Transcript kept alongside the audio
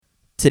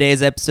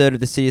Today's episode of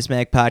the Citius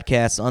Mag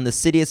Podcast on the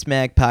Citius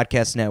Mag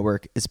Podcast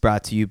Network is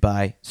brought to you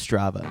by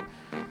Strava.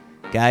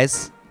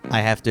 Guys, I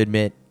have to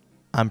admit,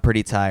 I'm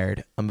pretty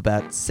tired. I'm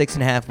about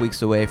 6.5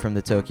 weeks away from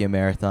the Tokyo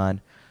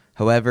Marathon.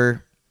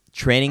 However,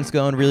 training's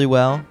going really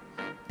well,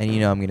 and you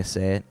know I'm going to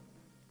say it.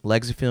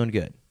 Legs are feeling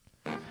good.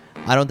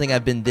 I don't think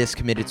I've been this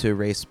committed to a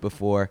race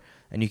before,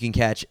 and you can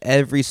catch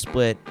every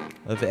split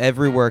of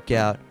every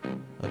workout,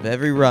 of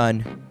every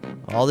run,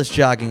 all this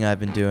jogging I've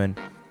been doing.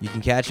 You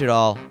can catch it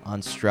all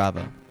on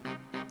Strava.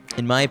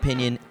 In my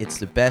opinion, it's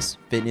the best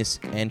fitness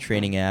and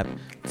training app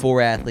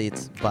for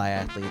athletes, by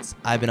athletes.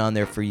 I've been on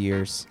there for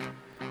years.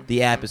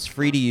 The app is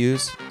free to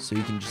use, so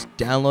you can just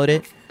download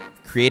it,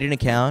 create an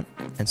account,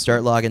 and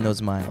start logging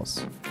those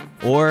miles.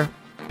 Or,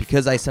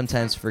 because I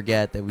sometimes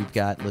forget that we've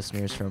got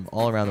listeners from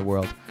all around the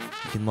world,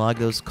 you can log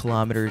those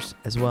kilometers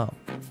as well.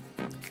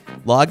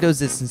 Log those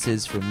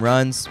distances from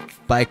runs,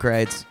 bike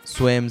rides,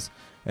 swims,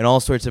 and all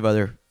sorts of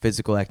other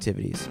physical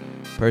activities.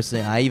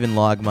 Personally, I even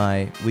log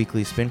my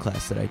weekly spin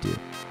class that I do.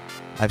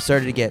 I've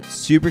started to get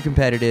super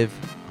competitive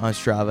on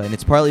Strava, and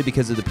it's partly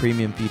because of the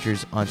premium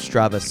features on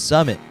Strava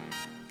Summit.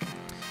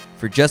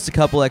 For just a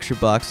couple extra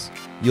bucks,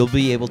 you'll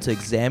be able to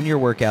examine your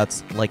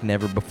workouts like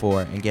never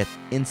before and get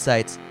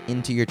insights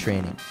into your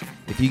training.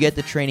 If you get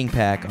the training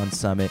pack on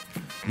Summit,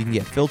 you can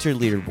get filtered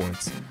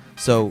leaderboards.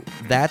 So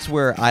that's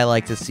where I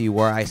like to see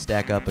where I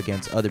stack up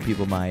against other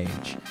people my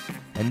age.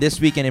 And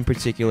this weekend in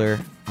particular,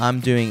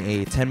 I'm doing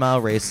a 10-mile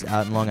race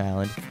out in Long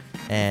Island,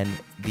 and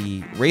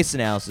the race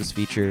analysis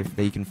feature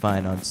that you can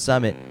find on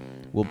Summit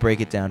will break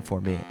it down for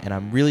me. And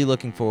I'm really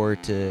looking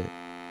forward to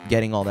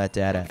getting all that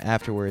data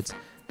afterwards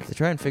to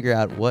try and figure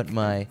out what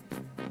my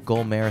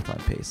goal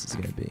marathon pace is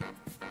going to be.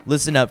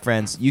 Listen up,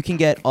 friends. You can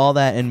get all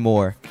that and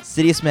more.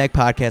 Citius Mag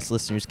Podcast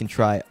listeners can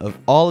try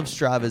all of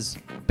Strava's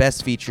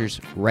best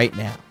features right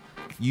now.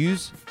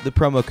 Use the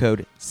promo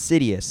code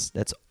CITIUS,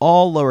 that's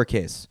all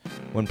lowercase,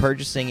 when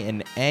purchasing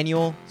an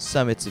annual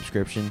Summit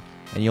subscription,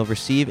 and you'll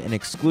receive an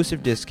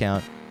exclusive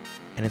discount,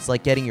 and it's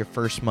like getting your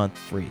first month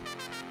free.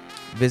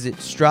 Visit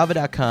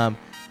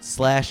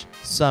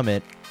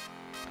strava.com/summit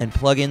and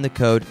plug in the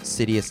code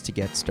CITIUS to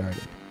get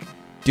started.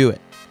 Do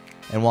it.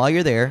 And while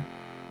you're there,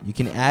 you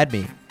can add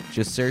me.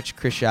 Just search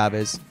Chris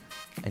Chavez,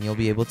 and you'll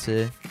be able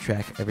to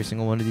track every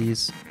single one of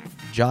these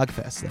jog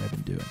fests that I've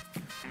been doing.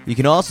 You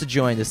can also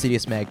join the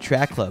Citius Mag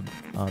Track Club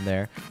on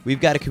there.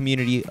 We've got a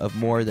community of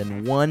more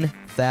than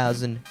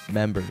 1,000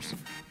 members.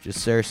 Just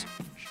search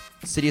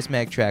Citius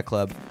Mag Track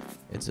Club.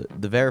 It's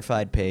the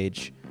verified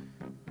page,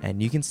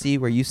 and you can see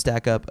where you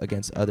stack up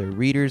against other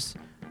readers,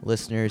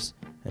 listeners,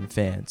 and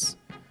fans.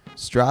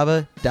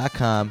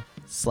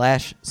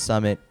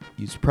 Strava.com/summit.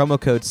 Use promo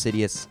code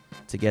CITIUS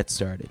to get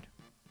started.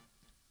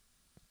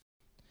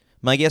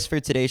 My guest for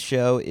today's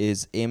show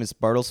is Amos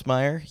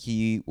Bartelsmeyer.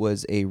 He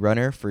was a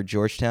runner for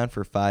Georgetown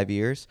for 5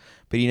 years,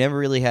 but he never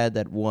really had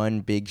that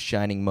one big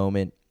shining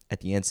moment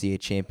at the NCAA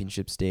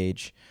championship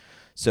stage.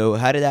 So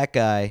how did that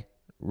guy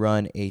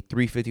run a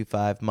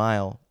 3:55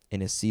 mile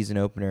in his season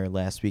opener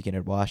last weekend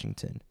at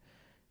Washington?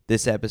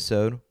 This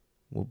episode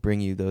will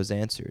bring you those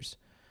answers.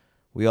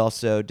 We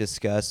also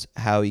discuss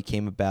how he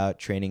came about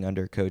training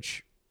under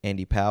Coach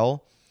Andy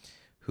Powell,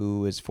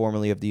 who is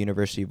formerly of the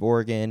University of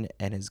Oregon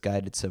and has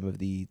guided some of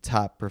the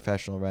top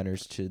professional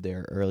runners to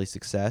their early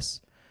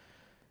success.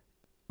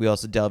 We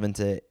also delve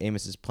into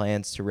Amos's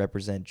plans to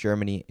represent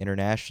Germany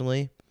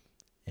internationally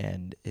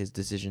and his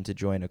decision to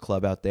join a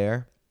club out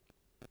there.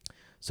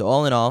 So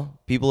all in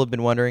all, people have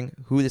been wondering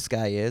who this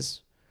guy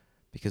is,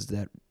 because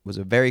that was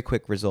a very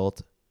quick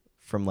result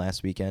from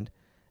last weekend,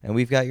 and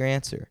we've got your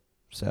answer.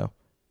 So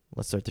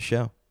let's start the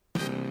show.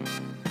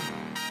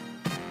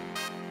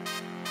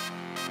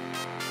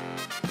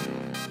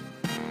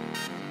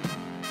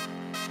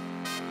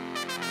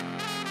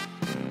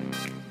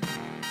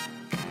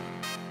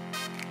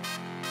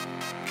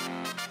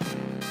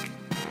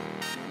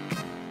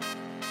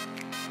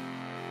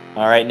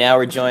 All right, now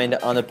we're joined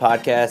on the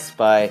podcast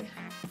by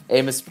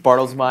Amos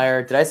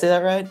Bartelsmeyer. Did I say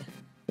that right?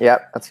 Yeah,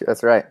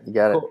 that's right. You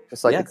got Cool. it.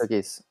 Just like Yes. the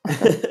cookies.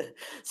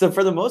 So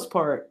for the most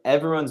part,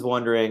 everyone's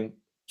wondering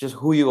just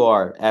who you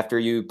are after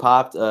you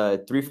popped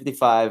a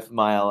 3:55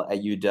 mile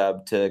at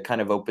UW to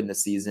kind of open the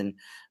season.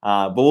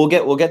 But we'll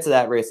get to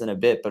that race in a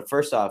bit. But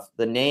first off,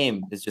 the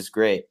name is just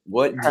great.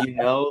 What do you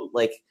know,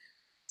 like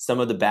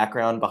some of the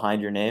background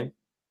behind your name?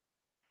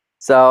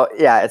 So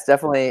yeah, it's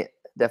definitely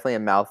a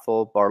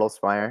mouthful,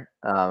 Bartelsmeyer.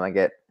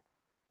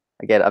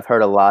 I've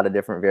heard a lot of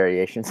different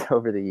variations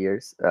over the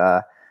years.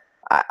 I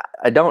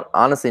don't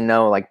honestly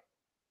know like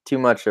too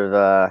much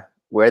of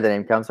where the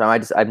name comes from.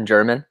 I'm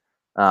German,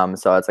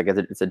 so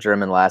it's a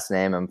German last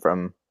name. I'm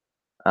from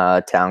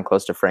a town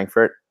close to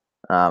Frankfurt,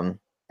 and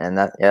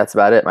that's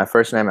about it. My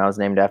first name I was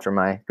named after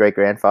my great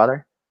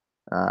grandfather,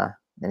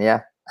 and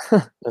yeah.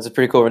 That's a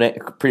pretty cool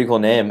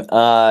name.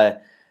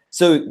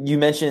 So you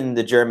mentioned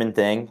the German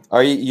thing.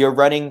 You're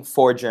running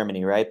for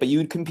Germany, right? But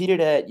you competed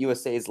at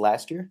USA's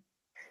last year?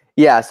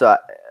 Yeah, so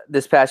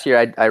this past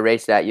year I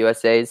raced at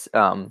USA's.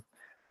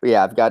 But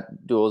yeah, I've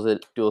got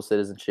dual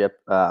citizenship.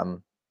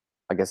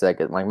 like I said,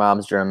 'cause my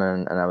mom's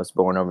German, and I was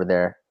born over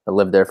there. I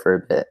lived there for a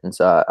bit, and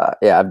so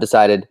yeah, I've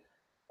decided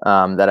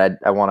that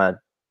I want to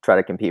try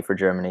to compete for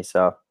Germany.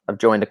 So I've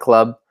joined a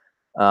club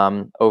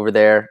over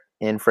there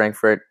in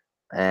Frankfurt,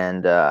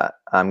 and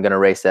I'm gonna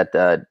race at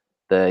the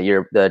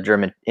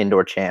German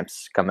indoor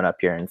champs coming up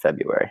here in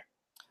February.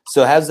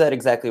 So how does that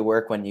exactly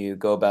work when you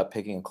go about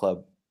picking a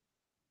club?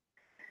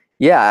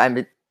 Yeah,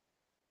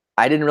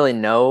 I didn't really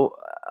know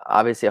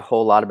obviously a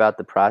whole lot about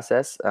the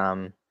process.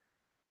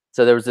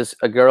 So there was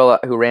a girl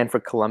who ran for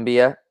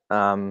Columbia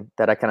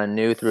that I kind of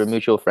knew through a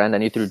mutual friend. I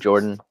knew through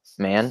Jordan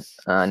Mann,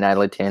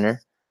 Natalie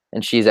Tanner,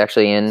 and she's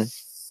actually in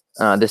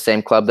the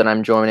same club that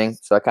I'm joining.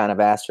 So I kind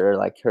of asked her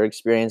like her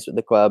experience with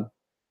the club.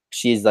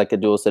 She's like a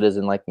dual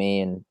citizen like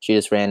me, and she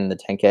just ran in the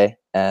 10K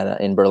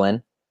in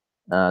Berlin,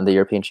 the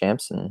European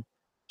champs, and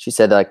she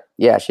said like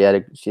yeah,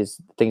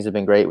 she's things have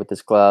been great with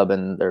this club,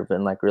 and they've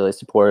been like really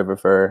supportive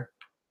of her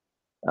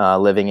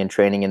living and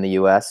training in the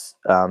U.S.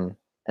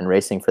 And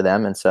racing for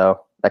them, and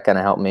so that kind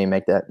of helped me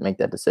make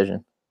that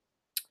decision.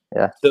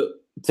 Yeah. So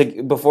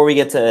before we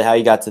get to how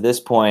you got to this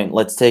point,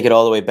 let's take it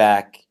all the way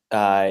back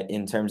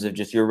in terms of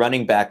just your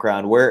running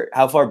background.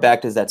 How far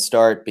back does that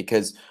start?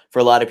 Because for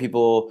a lot of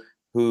people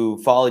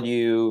who followed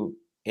you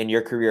in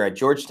your career at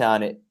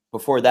Georgetown,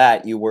 before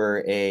that you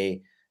were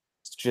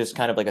just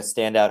kind of like a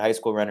standout high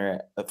school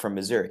runner from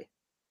Missouri.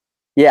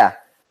 Yeah.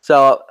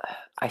 So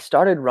I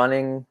started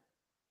running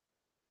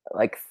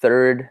like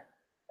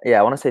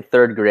I want to say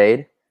third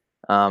grade.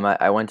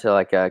 I went to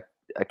like a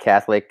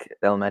Catholic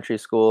elementary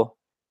school,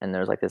 and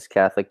there was like this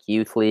Catholic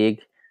youth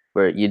league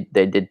where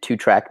they did 2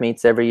 track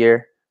meets every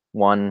year.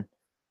 There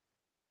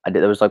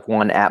was like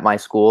one at my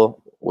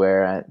school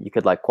where you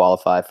could like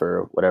qualify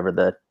for whatever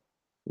the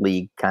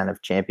league kind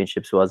of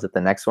championships was at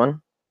the next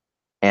one.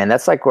 And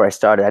that's like where I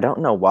started. I don't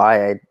know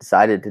why I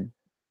decided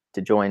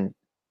to join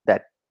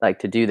that, like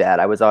to do that.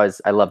 I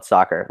loved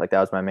soccer. Like that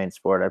was my main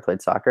sport. I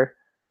played soccer.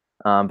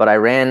 But I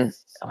ran,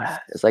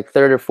 it's like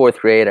third or fourth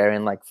grade. I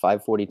ran like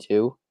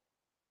 5:42,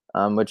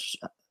 which,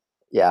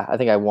 yeah, I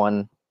think I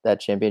won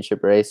that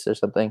championship race or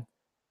something.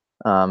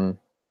 And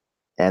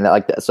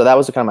so that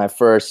was kind of my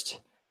first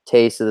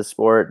taste of the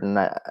sport. And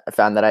I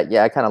found that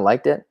I kind of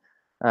liked it.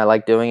 I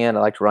liked doing it. I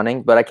liked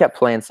running, but I kept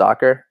playing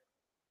soccer.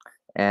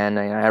 And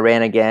I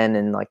ran again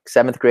in like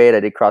 7th grade. I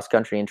did cross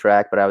country and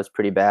track, but I was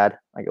pretty bad.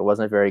 Like it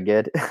wasn't very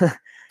good.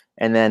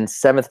 And then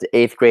 7th to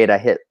 8th grade, I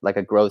hit like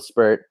a growth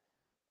spurt,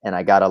 and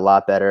I got a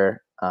lot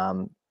better.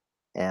 And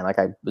like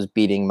I was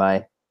beating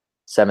my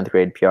 7th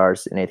grade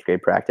PRs in 8th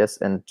grade practice.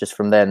 And just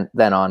from then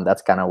on,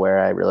 that's kind of where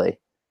I really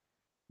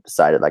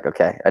decided like,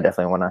 okay,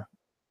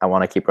 I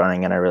want to keep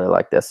running, and I really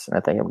like this, and I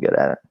think I'm good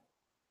at it.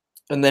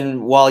 And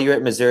then while you're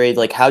at Missouri,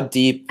 like how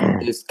deep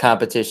is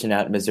competition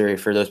out in Missouri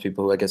for those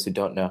people who I guess who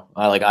don't know?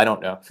 I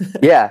don't know.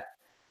 Yeah.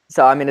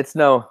 So I mean, it's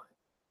no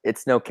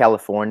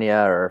California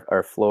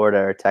or Florida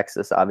or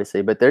Texas,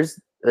 obviously, but there's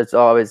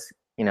always,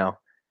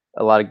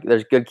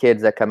 there's good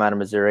kids that come out of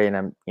Missouri,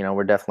 and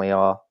we're definitely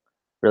all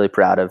really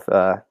proud of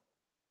the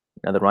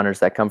runners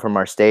that come from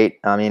our state.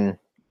 I mean,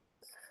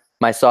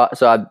 I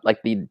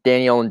like the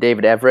Daniel and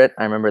David Everett.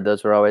 I remember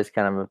those were always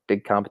kind of a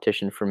big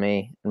competition for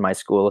me in my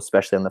school,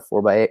 especially on the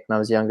 4x8 when I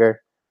was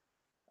younger.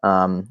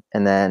 And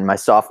then my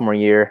sophomore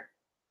year,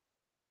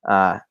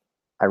 I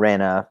ran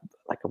a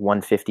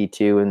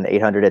 152 in the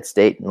 800 at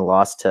state and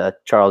lost to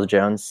Charles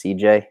Jones,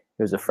 CJ,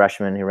 who was a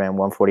freshman who ran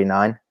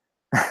 149.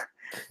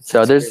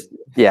 So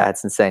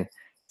it's insane.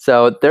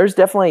 So there's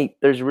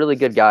really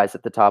good guys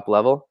at the top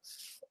level.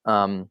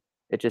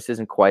 It just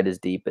isn't quite as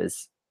deep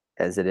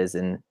as it is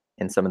in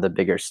some of the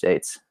bigger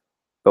states,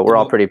 but we're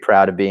all pretty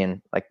proud of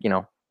being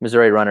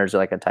Missouri runners are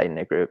like a tight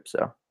knit group.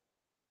 So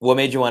what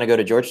made you want to go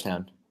to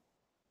Georgetown?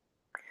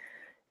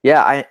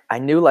 Yeah, I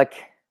knew like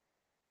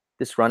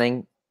the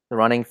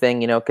running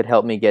thing, could potentially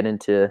help me get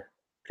into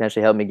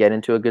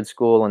a good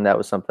school. And that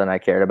was something I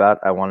cared about.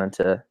 I wanted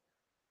to,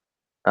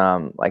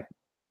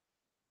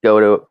 go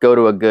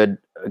to a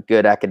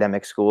good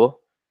academic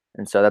school.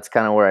 And so that's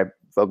kind of where I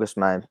focused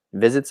my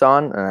visits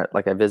on.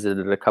 I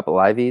visited a couple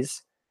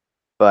Ivies,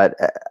 but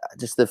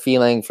just the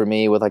feeling for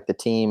me with like the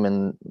team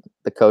and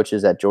the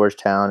coaches at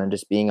Georgetown and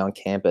just being on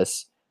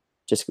campus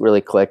just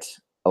really clicked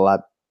a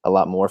lot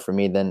more for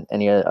me than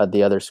any of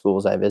the other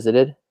schools I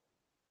visited.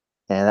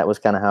 And that was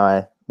kind of how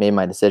I made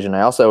my decision.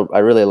 I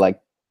really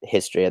liked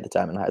history at the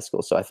time in high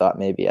school. So I thought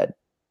maybe I'd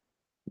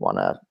want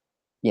to,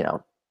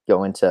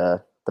 go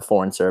into the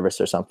foreign service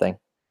or something.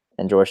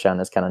 And Georgetown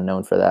is kind of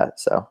known for that.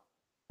 So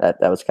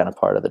that was kind of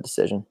part of the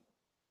decision.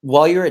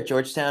 While you were at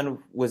Georgetown,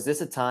 was this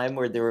a time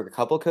where there were a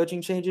couple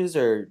coaching changes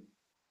or?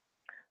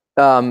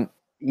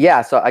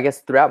 Yeah. So I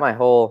guess throughout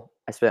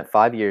I spent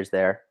 5 years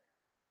there.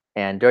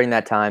 And during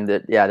that time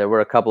there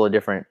were a couple of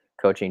different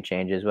coaching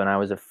changes. When I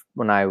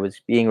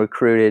was being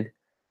recruited,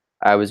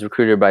 I was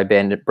recruited by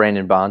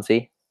Brandon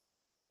Bonzi,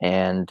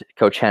 and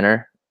Coach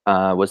Henner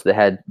was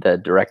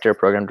the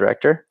program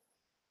director.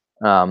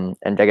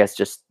 And I guess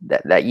just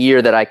that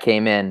year that I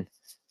came in,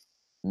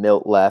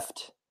 Milt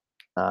left,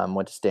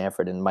 went to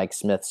Stanford, and Mike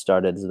Smith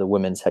started as the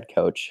women's head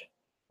coach.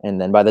 And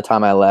then by the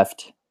time I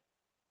left,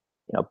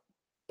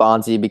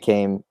 Bonzi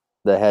became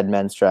the head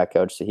men's track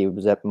coach. So he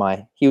was at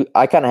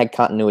I kind of had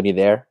continuity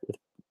there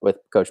with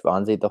Coach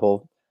Bonzi the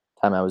whole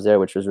time I was there,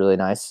 which was really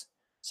nice.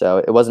 So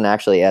it wasn't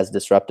actually as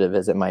disruptive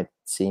as it might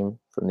seem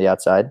from the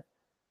outside.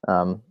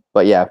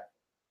 But yeah,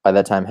 by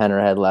that time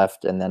Henner had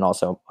left, and then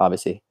also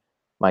obviously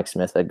Mike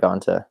Smith had gone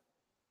to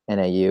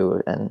NAU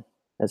and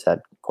has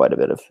had quite a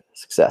bit of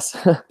success.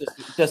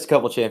 just a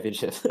couple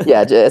championships.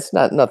 Yeah, it's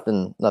not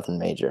nothing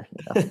major.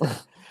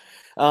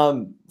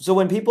 So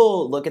when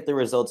people look at the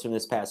results from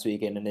this past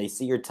weekend and they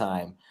see your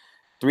time,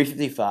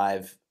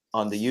 3:55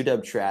 on the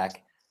UW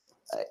track,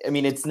 I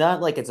mean, it's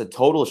not like it's a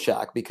total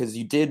shock because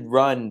you did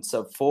run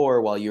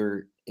sub-4 while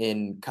you're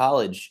in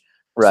college.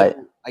 Right.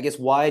 So I guess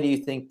why do you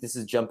think this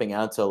is jumping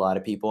out to a lot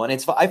of people?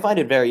 And I find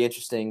it very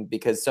interesting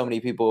because so many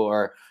people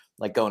are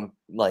like going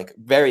like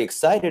very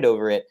excited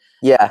over it.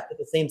 Yeah. At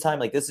the same time,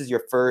 like this is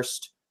your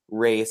first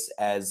race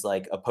as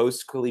like a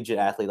post-collegiate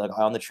athlete, like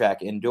on the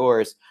track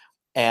indoors.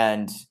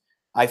 And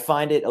I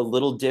find it a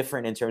little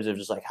different in terms of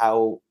just like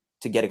how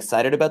to get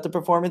excited about the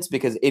performance,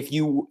 because if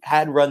you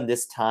had run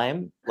this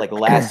time like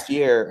last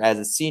year as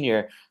a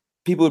senior,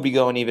 people would be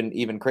going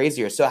even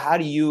crazier. So how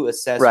do you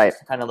assess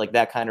kind of like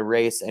that kind of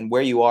race and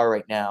where you are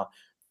right now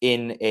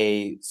in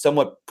a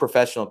somewhat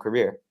professional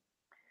career?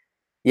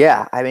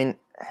 Yeah, I mean,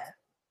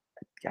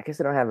 I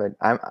guess I don't have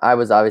I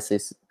was obviously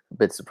a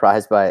bit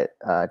surprised by it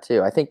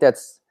too. I think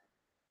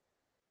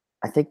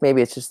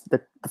maybe it's just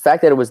the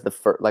fact that it was the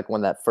first, like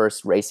when that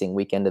first racing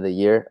weekend of the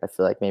year. I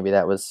feel like maybe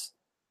that was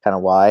kind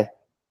of why it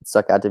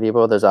stuck out to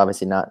people. There's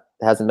obviously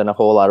hasn't been a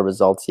whole lot of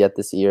results yet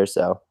this year.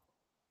 So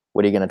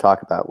what are you going to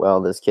talk about?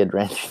 Well, this kid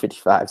ran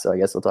 3:55, so I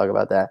guess we'll talk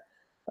about that.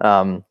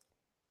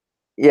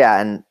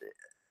 Yeah, and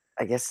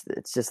I guess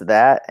it's just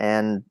that,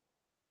 and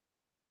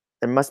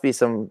there must be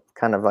some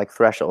kind of like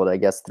threshold. I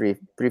guess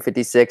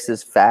 3:56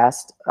 is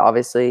fast,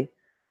 obviously,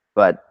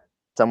 but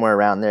somewhere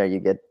around there you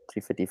get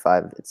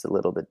 3:55. It's a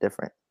little bit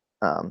different.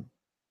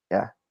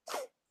 Yeah.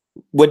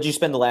 What did you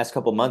spend the last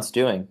couple months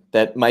doing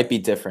that might be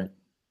different?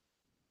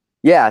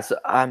 Yeah, so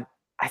I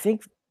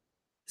think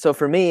so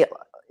for me,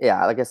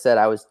 yeah, like I said,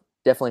 I was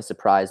definitely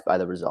surprised by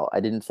the result.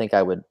 I didn't think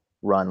I would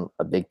run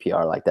a big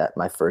PR like that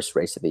my first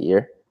race of the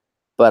year,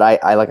 but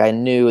I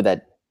knew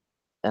that,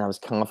 and I was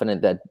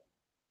confident that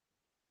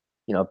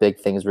big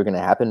things were going to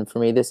happen for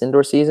me this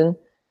indoor season,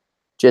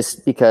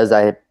 just because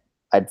I'd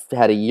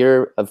had a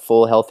year of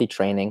full healthy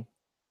training,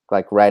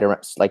 like right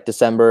around like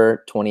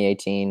December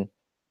 2018,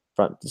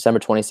 from December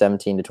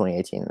 2017 to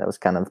 2018. That was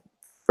kind of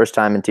first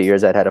time in 2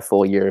 years I'd had a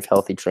full year of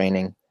healthy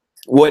training.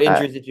 What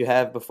injuries did you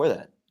have before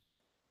that?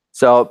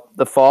 So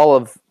the fall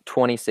of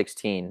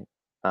 2016,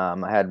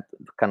 I had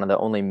kind of the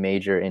only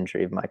major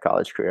injury of my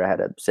college career. I had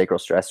a sacral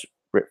stress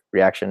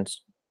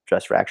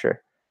stress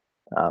fracture,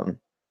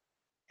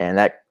 and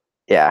that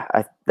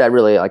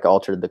really like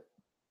altered the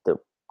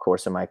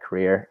course of my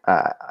career.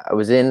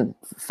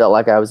 Felt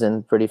like I was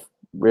in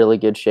really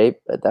good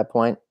shape at that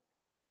point,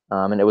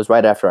 and it was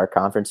right after our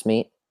conference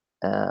meet,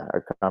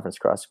 our conference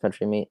cross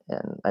country meet,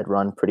 and I'd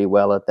run pretty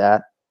well at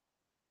that,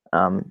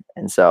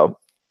 and so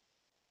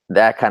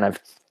that kind of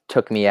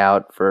took me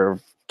out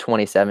for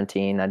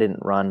 2017. I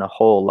didn't run a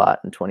whole lot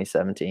in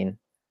 2017.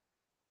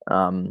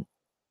 And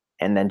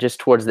then just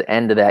towards the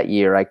end of that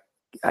year,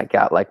 I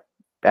got like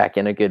back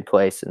in a good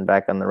place and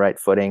back on the right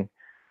footing.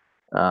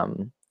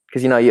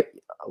 Cause a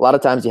lot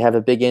of times you have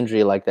a big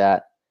injury like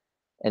that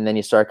and then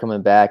you start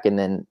coming back and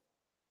then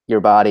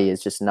your body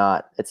is just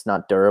it's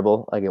not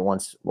durable like it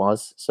once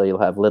was. So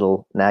you'll have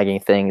little nagging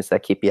things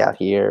that keep you out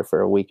here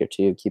for a week or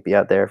two, keep you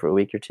out there for a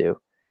week or two.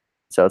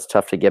 So it's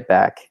tough to get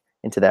back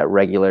into that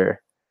regular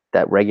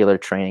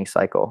training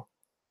cycle.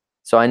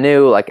 So I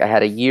knew like I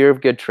had a year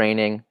of good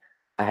training.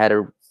 I had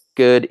a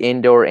good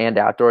indoor and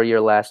outdoor year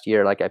last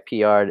year. Like I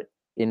PR'd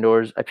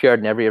indoors. I PR'd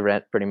in every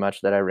event pretty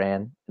much that I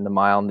ran, in the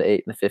mile, and the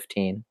 8 and the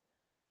 15.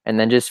 And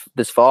then just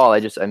this fall,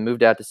 I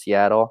moved out to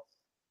Seattle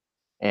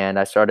and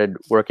I started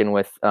working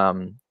with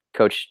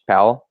Coach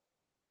Powell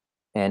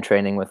and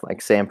training with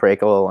like Sam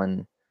Prakel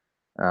and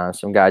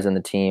some guys on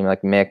the team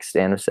like Mick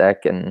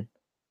Stanusek, and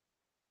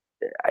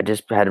I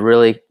just had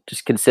really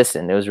just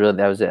consistent.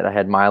 That was it. I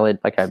had mileage,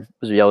 like I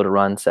was able to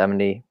run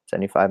 70,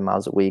 75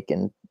 miles a week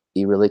and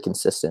be really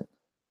consistent.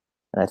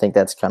 And I think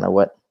that's kind of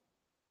what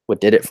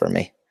did it for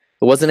me.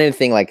 It wasn't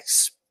anything like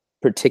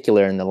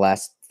particular in the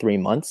last 3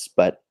 months,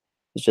 but it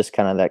was just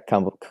kind of that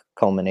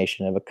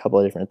culmination of a couple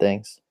of different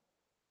things.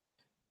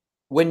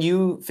 When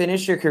you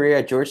finished your career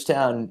at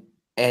Georgetown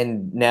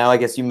and now I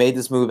guess you made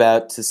this move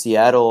out to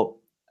Seattle,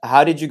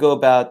 how did you go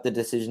about the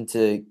decision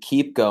to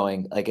keep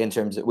going, like in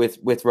terms of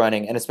with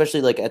running, and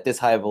especially like at this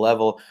high of a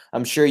level?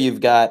 I'm sure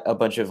you've got a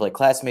bunch of like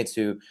classmates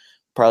who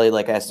probably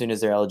like as soon as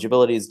their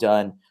eligibility is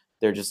done,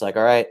 they're just like,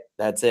 all right,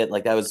 that's it.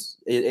 Like that was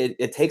it.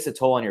 It takes a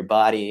toll on your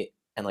body,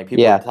 and like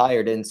people are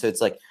tired, and so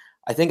it's like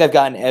I think I've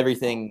gotten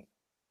everything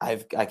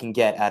I can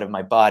get out of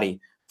my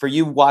body. For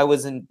you, why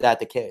wasn't that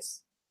the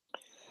case?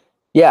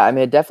 Yeah, I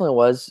mean, it definitely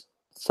was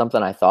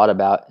something I thought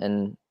about,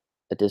 and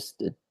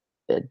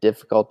a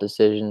difficult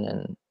decision,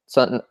 and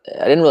something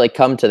I didn't really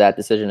come to that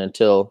decision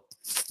until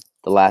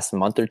the last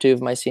month or two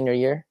of my senior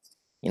year.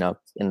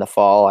 In the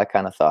fall, I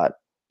kind of thought,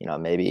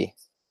 maybe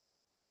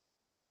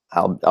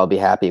I'll be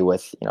happy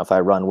with, if I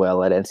run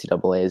well at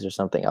NCAAs or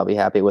something, I'll be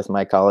happy with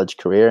my college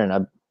career,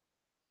 and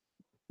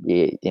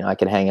I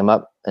can hang him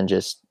up and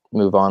just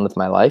move on with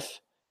my life.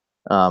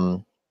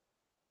 But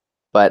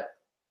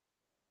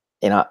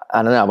I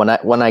don't know,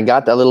 when I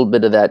got a little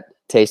bit of that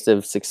taste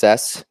of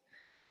success,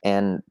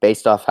 and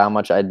based off how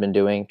much I'd been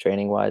doing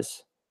training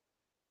wise,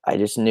 I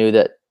just knew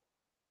that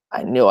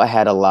I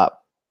had a lot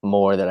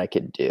more that I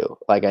could do.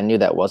 Like, I knew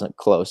that wasn't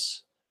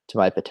close to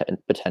my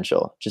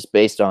potential, just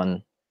based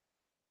on,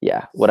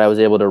 what I was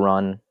able to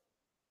run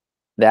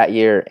that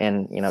year,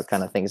 and,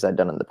 kind of things I'd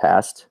done in the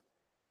past.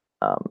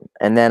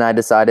 And then I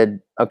decided,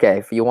 okay,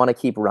 if you want to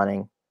keep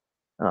running,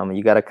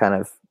 you got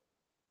to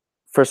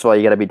first of all,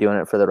 you got to be doing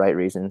it for the right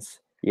reasons.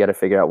 You got to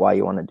figure out why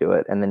you want to do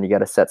it. And then you got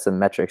to set some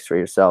metrics for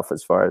yourself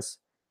as far as,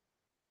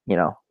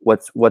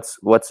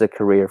 what's a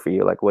career for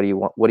you? Like, what do you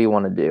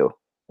want to do?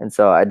 And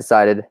so I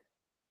decided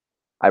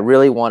I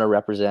really want to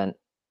represent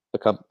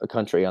a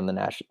country on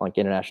the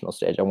international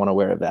stage. I want to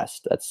wear a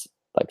vest. That's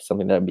like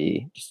something that would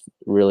be just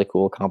a really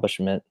cool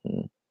accomplishment.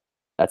 And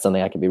that's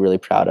something I could be really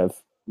proud of,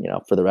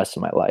 for the rest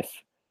of my life.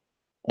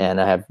 And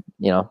I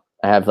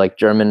have like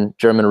German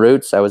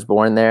roots. I was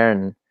born there,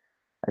 and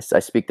I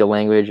speak the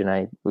language, and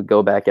I would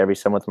go back every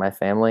summer with my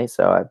family.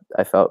 So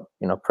I felt,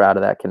 proud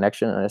of that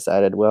connection, and I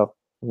decided, well,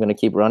 I'm going to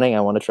keep running.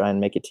 I want to try and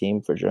make a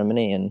team for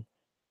Germany, and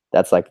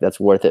that's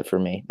worth it for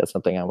me. That's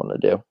something I want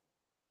to do.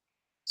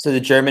 So the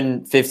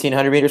German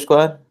 1500 meter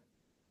squad?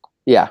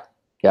 Yeah.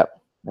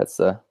 Yep. That's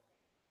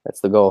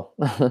the goal.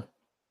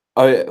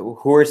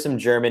 Who are some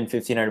German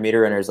 1500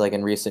 meter runners like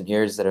in recent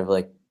years that have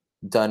like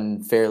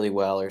done fairly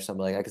well or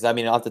something like that? Because I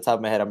mean, off the top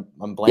of my head,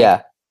 I'm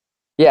blank.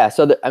 Yeah.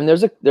 So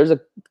there's a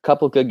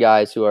couple good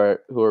guys who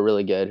are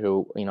really good,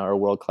 who are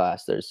world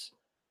class. There's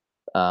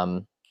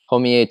Homie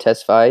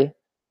Tesfaye.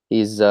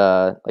 He's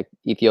like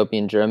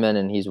Ethiopian German,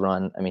 and he's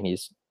run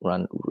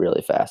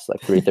really fast,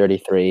 like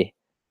 3:33.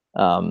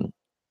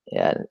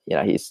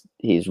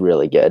 He's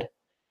really good.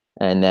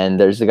 And then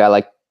there's a guy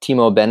like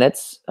Timo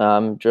Benetz,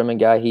 German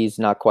guy. He's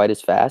not quite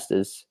as fast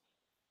as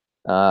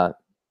the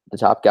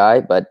top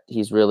guy, but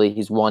he's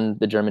won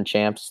the German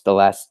champs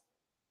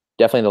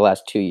definitely the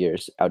last 2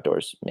 years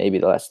outdoors, maybe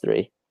the last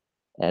 3.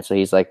 And so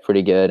he's like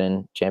pretty good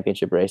in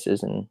championship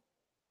races, and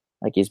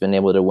like he's been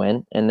able to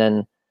win. And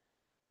then,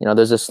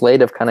 there's a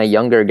slate of kind of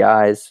younger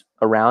guys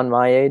around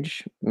my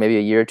age, maybe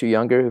a year or two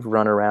younger, who've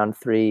run around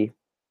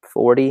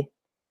 3:40.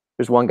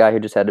 There's one guy who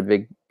just had a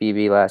big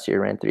BB last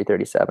year, ran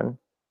 3:37.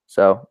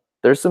 So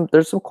there's some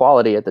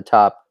quality at the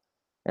top,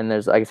 and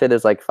there's, like I said,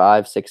 there's like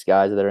 5-6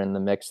 guys that are in the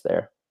mix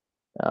there,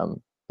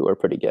 who are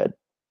pretty good.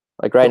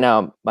 Like right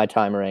now, my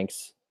time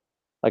ranks,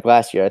 like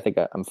last year, I think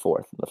I'm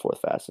fourth. I'm the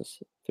fourth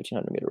fastest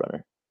 1500 meter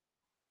runner.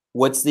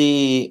 What's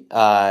the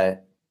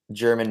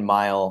German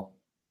mile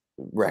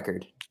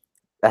record?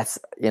 That's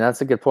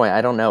a good point.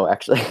 I don't know,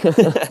 actually.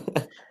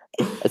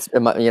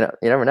 You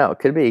never know. It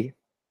could be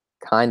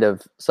kind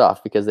of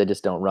soft because they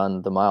just don't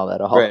run the mile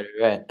that often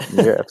right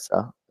in Europe.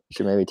 So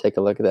should maybe take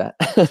a look at that.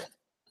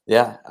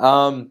 Yeah.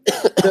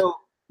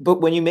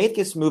 But when you made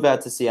this move out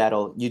to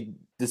Seattle, you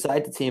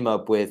decide to team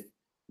up with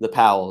the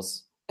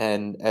Powells,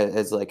 and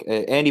as like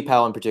Andy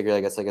Powell in particular,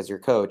 I guess, like as your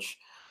coach.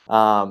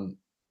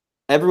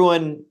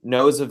 Everyone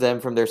knows of them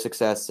from their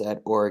success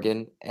at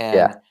Oregon,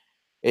 and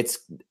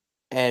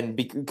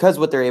because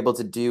what they're able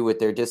to do with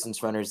their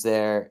distance runners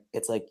there,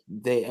 it's like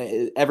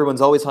everyone's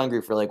always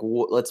hungry for like,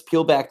 let's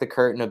peel back the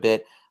curtain a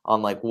bit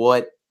on like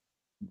what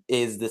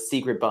is the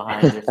secret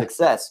behind their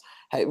success.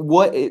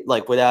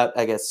 Without,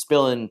 I guess,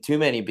 spilling too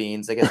many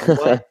beans, I guess,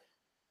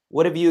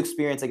 what have you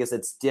experienced, I guess,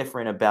 that's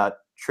different about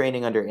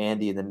training under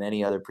Andy than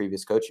any other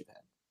previous coach you've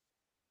had?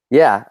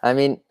 Yeah, I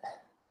mean,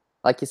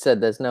 like you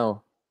said, there's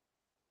no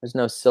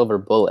silver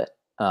bullet,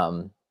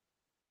 and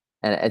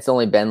it's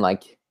only been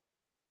like,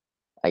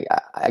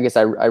 I guess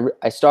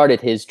I started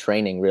his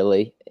training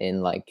really in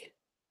like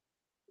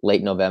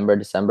late November,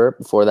 December.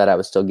 Before that, I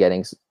was still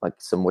getting like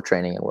some more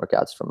training and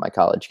workouts from my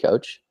college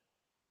coach.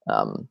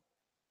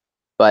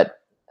 But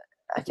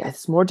I guess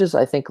it's more just,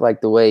 I think,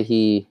 like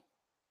the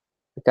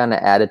kind of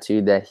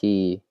attitude that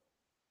he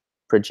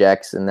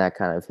projects, and that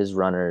kind of his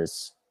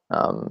runners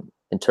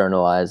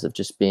internalize, of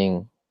just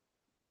being,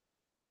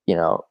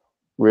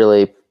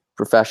 really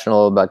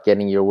professional about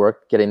getting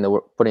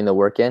putting the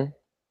work in.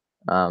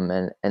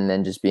 And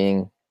then just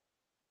being,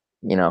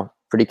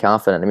 pretty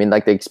confident. I mean,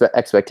 like the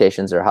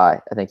expectations are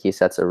high. I think he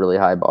sets a really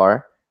high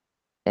bar.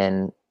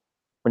 And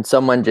when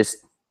someone just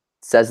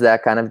says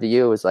that kind of to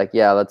you, is like,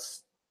 yeah,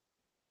 let's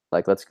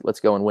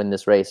go and win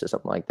this race or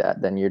something like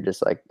that, then you're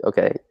just like,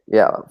 okay,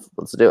 yeah,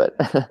 let's do it.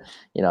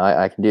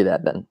 I can do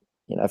that. Then,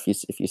 if you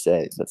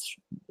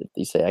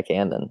say I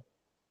can, then,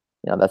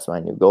 that's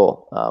my new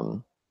goal.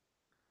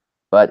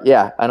 But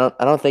yeah, I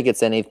don't think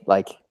it's any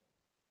like,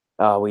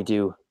 oh, we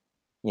do,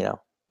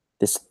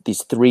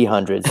 these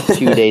 300s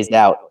 2 days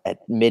out at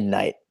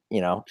midnight,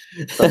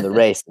 from the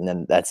race, and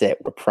then that's it.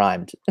 We're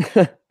primed.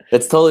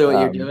 That's totally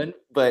what you're doing.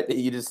 but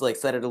you just like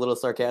said it a little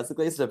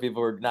sarcastically, so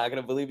people were not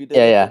going to believe you did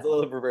Yeah, it. yeah. It's a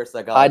little reverse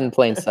Hide psychology. in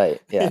plain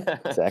sight. Yeah, Yeah.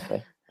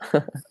 exactly.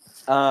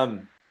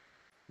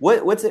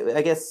 What's it?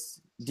 I guess.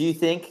 Do you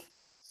think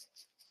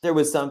there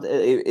was something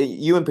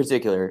you in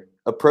particular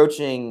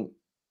approaching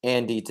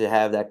Andy to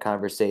have that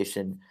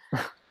conversation?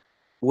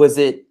 Was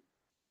it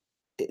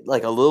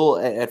like a little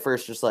at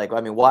first, just like, I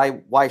mean,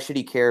 why should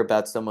he care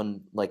about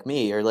someone like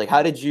me, or like,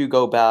 how did you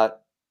go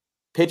about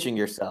pitching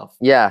yourself?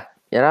 Yeah,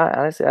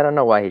 honestly, I don't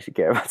know why he should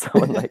care about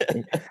someone like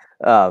me.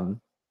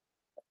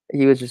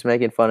 He was just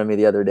making fun of me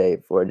the other day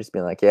for just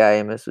being like, "Yeah,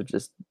 Amos was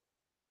just,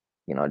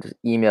 just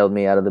emailed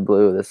me out of the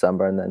blue this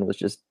summer, and then was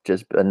just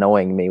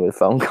annoying me with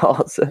phone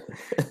calls."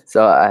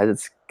 So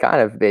it's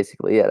kind of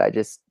basically it.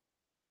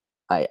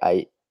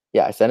 I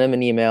sent him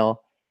an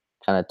email,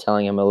 kind of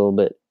telling him a little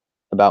bit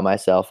about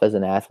myself as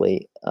an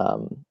athlete,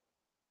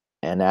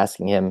 and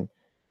asking him,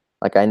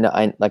 like I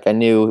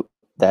knew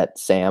that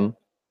Sam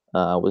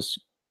was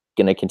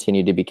going to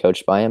continue to be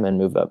coached by him and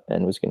move up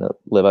and was going to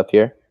live up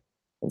here.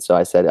 And so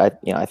I said,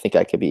 I think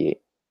I could be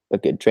a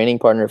good training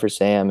partner for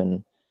Sam.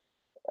 And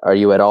are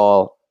you at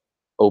all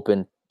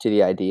open to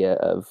the idea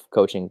of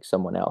coaching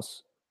someone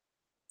else?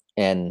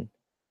 And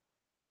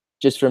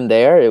just from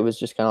there, it was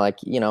just kind of like,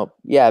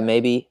 yeah,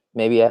 maybe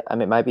I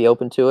might be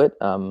open to it.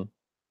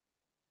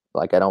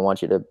 Like, I don't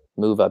want you to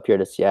move up here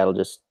to Seattle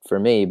just for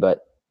me,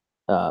 but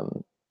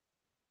um,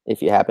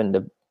 if you happen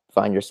to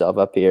find yourself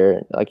up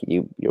here, like,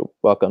 you're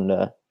welcome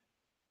to,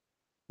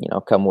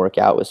 come work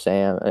out with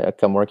Sam,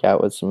 come work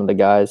out with some of the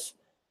guys.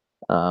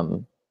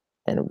 And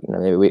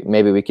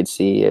maybe we could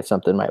see if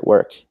something might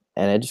work.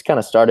 And it just kind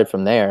of started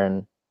from there.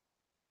 And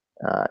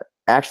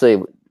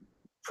actually,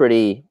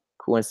 pretty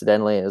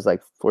coincidentally, it was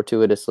like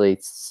fortuitously,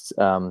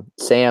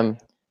 Sam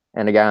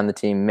and a guy on the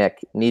team, Mick,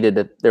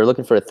 they were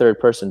looking for a third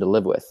person to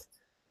live with.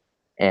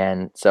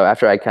 And so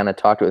after I kind of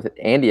talked with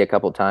Andy a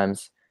couple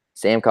times,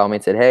 Sam called me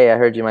and said, "Hey, I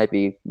heard you might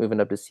be moving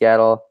up to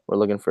Seattle. We're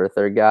looking for a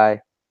third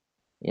guy.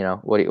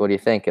 What do you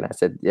think?" And I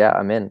said, "Yeah,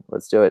 I'm in.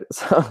 Let's do it."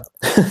 So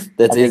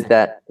That's I think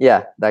that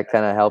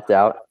kind of helped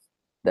out.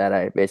 That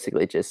I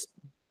basically just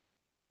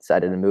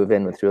decided to move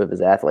in with two of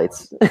his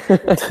athletes.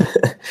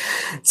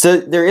 So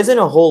there isn't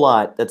a whole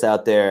lot that's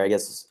out there, I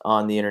guess,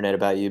 on the internet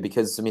about you,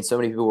 because I mean, so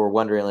many people were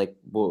wondering, like,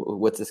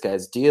 what's this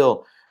guy's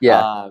deal?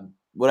 Yeah.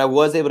 What I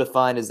was able to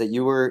find is that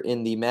you were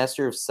in the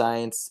Master of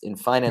Science in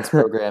Finance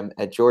program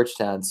at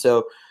Georgetown.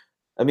 So,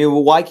 I mean,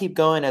 why keep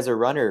going as a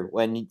runner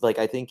when, like,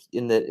 I think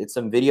it's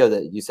some video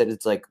that you said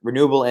it's like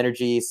renewable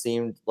energy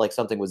seemed like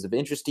something was of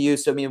interest to you.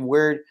 So, I mean,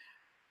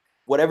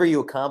 whatever you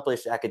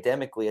accomplished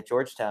academically at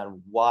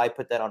Georgetown, why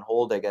put that on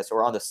hold, I guess,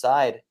 or on the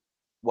side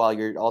while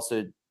you're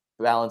also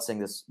balancing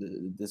this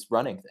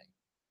running thing?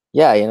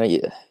 Yeah,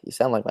 you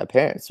sound like my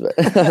parents, but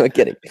I'm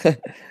kidding.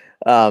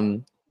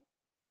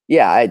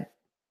 Yeah,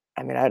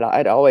 I mean,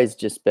 I'd always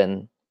just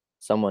been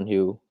someone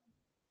who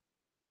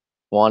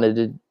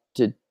wanted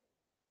to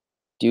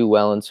do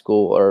well in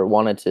school, or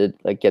wanted to,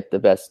 like, get the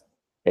best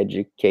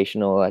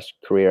educational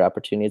 / career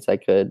opportunities I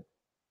could,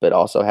 but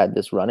also had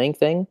this running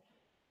thing.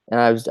 And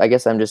I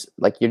guess I'm just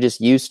like, you're just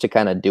used to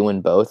kind of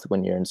doing both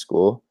when you're in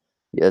school.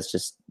 Yeah,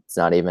 it's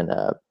not even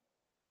a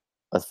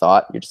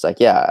thought. You're just like,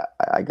 yeah,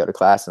 I go to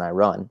class and I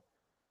run.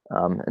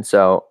 And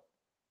so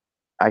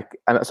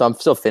I'm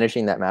still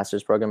finishing that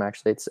master's program.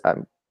 Actually,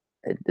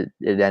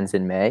 it ends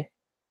in May.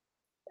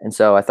 And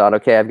so I thought,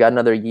 okay, I've got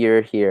another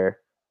year here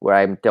where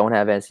I don't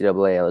have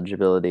NCAA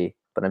eligibility,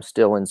 but I'm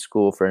still in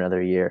school for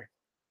another year.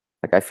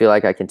 Like, I feel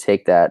like I can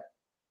take that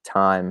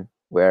time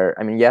where,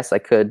 I mean, yes, I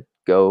could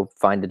go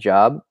find a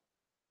job,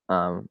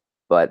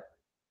 but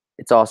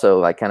it's also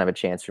like kind of a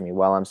chance for me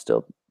while I'm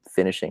still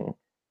finishing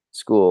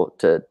school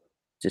to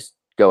just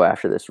go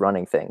after this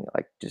running thing.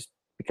 Like, just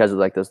because of,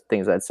 like, those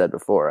things I'd said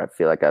before, I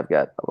feel like I've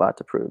got a lot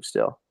to prove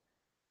still.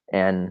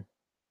 And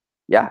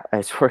yeah,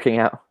 it's working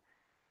out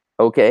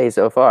okay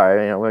so far.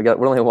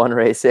 We're only one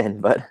race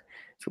in, but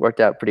it's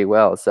worked out pretty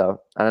well. So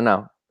I don't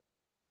know.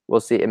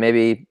 We'll see. And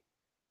maybe,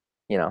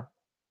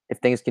 if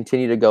things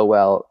continue to go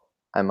well,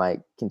 I might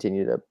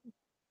continue to,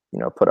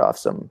 put off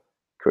some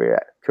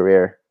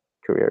career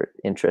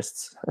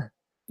interests.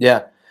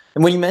 Yeah.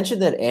 And when you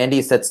mentioned that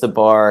Andy sets the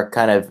bar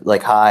kind of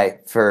like high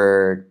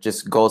for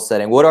just goal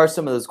setting, what are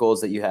some of those goals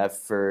that you have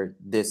for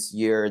this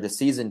year, this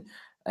season?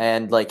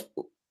 And like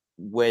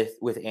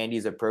with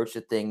Andy's approach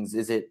to things,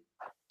 is it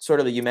sort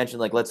of, you mentioned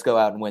like, let's go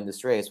out and win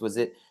this race. Is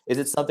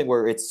it something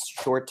where it's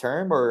short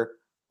term, or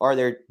are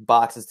there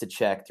boxes to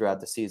check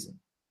throughout the season?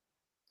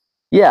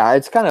 Yeah,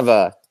 it's kind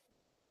of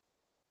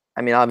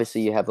I mean,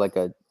 obviously you have like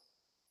a,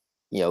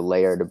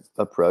 layered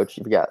approach.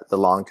 You've got the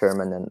long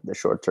term and then the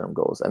short term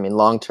goals. I mean,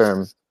 long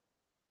term,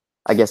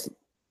 I guess,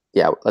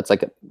 yeah, that's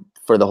like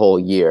for the whole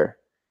year.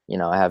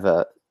 I have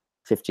a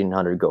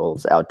 1,500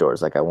 goals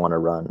outdoors. Like, I want to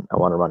run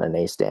an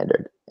A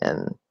standard,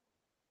 and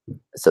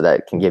so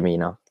that can give me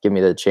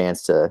the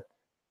chance to,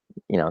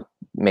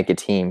 make a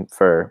team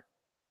for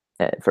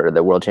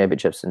the World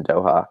Championships in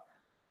Doha.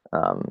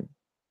 And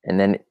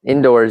then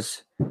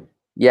indoors,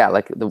 yeah,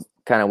 like the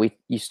kind of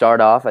you start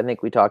off. I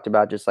think we talked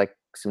about just like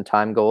some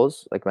time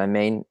goals. Like my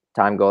main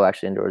time goal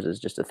actually indoors is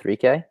just a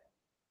 3K.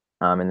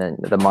 And then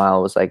the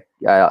mile was like,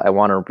 I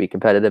want to be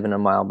competitive in a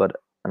mile, but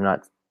I'm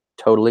not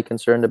totally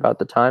concerned about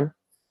the time.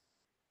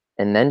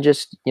 And then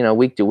just,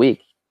 week to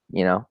week,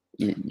 you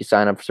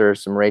sign up for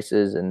some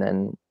races and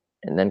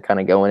then kind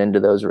of going into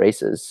those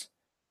races.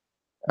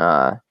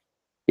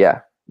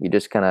 Yeah, you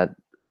just kind of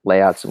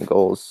lay out some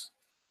goals,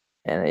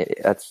 and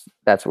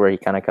that's where he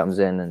kind of comes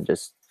in, and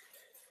just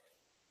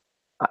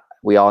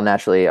we all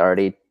naturally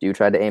already do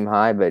try to aim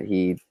high, but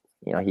he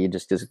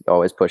just is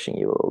always pushing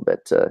you a little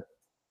bit to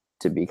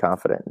be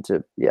confident and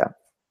to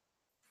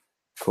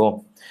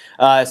Cool.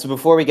 So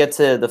before we get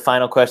to the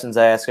final questions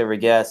I ask every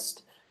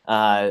guest,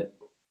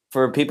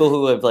 for people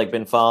who have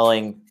been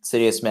following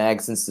Citius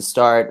Mag since the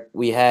start,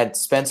 we had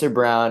Spencer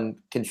Brown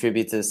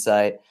contribute to the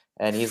site,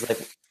 and he's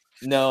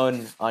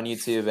known on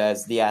YouTube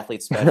as the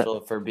Athlete Special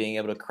for being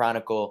able to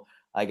chronicle,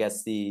 I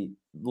guess, the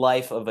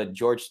life of a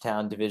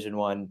Georgetown Division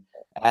I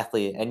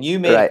athlete. And you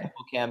made a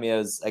couple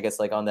cameos, I guess,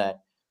 on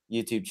that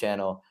YouTube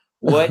channel.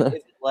 What is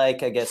it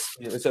like, I guess?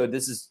 So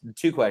this is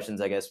 2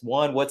 questions, I guess.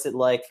 One, what's it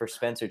like for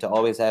Spencer to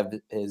always have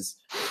his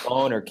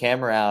phone or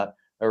camera out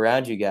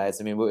around you guys?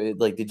 I mean,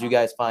 did you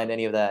guys find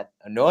any of that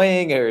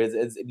annoying, or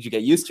did you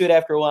get used to it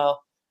after a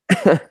while?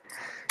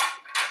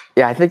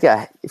 Yeah, I think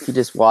if you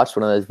just watch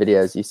one of those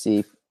videos, you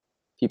see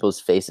people's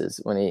faces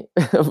when he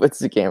puts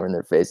the camera in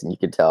their face, and you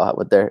can tell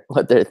what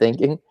they're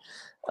thinking.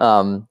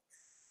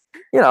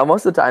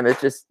 Most of the time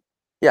it's just,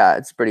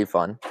 it's pretty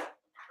fun.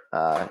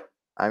 I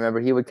remember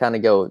he would kind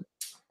of go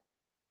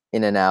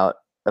in and out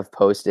of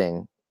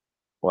posting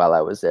while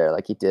I was there.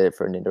 Like he did it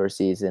for an indoor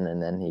season,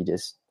 and then he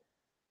just,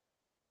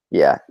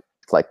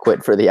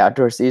 quit for the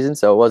outdoor season.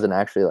 So it wasn't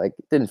actually it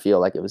didn't feel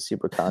like it was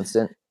super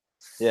constant.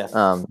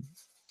 Yeah.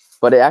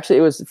 But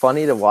it was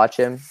funny to watch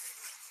him.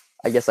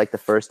 I guess the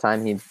first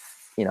time he,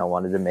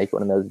 wanted to make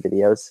one of those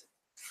videos,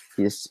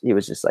 he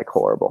was just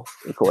horrible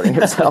recording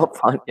himself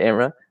on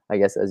camera, I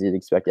guess, as you'd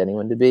expect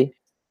anyone to be.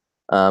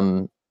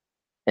 And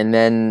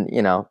then,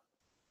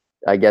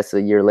 I guess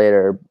a year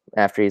later,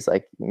 after he's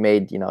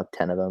made, 10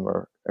 of them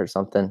or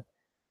something,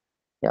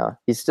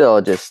 he's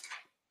still just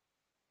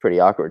pretty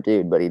awkward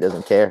dude, but he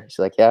doesn't care. He's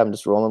like, I'm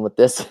just rolling with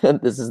this.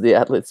 This is the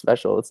Athlete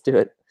Special. Let's do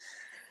it.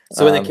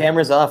 So when the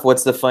camera's off,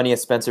 what's the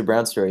funniest Spencer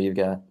Brown story you've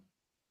got?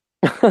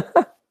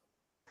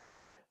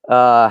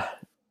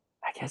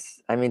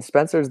 I mean,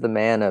 Spencer's the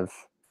man of,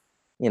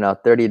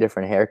 30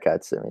 different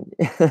haircuts. I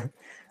mean,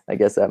 I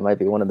guess that might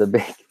be one of the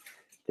big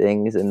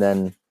things. And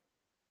then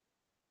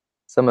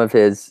some of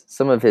his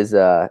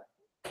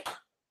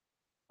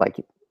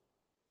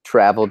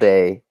travel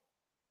day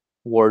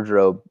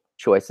wardrobe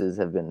choices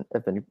have been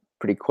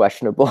pretty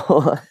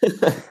questionable.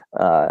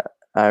 I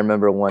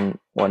remember one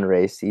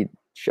race he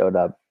showed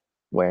up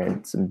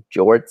wearing some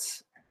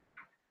jorts,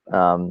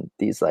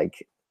 these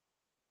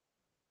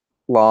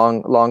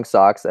long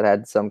socks that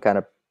had some kind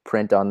of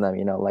print on them,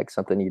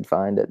 something you'd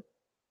find at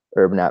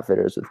Urban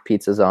Outfitters with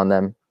pizzas on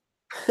them,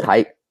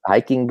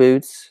 hiking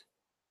boots,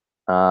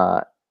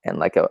 and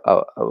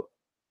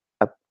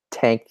a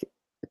tank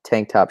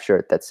top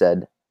shirt that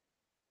said,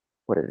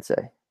 what did it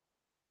say?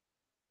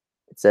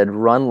 It said,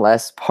 "Run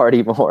less,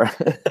 party more."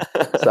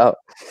 So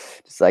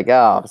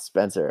just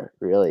Spencer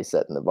really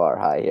setting the bar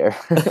high here.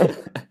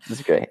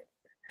 It's great.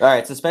 All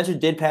right, so Spencer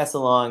did pass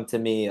along to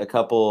me a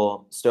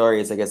couple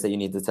stories, I guess, that you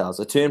need to tell.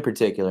 So 2 in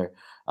particular.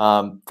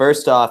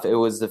 First off, it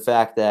was the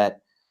fact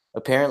that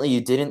apparently you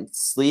didn't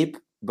sleep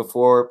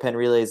before Penn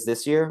Relays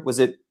this year. Was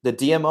it the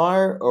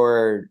DMR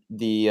or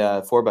the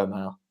 4x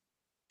mile?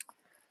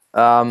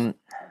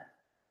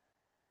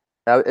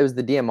 It was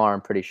the DMR,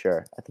 I'm pretty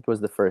sure. I think it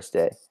was the first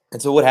day.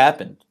 And so what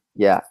happened?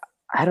 Yeah,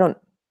 I don't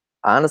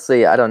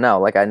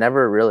know. I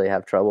never really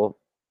have trouble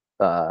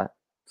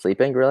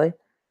sleeping, really.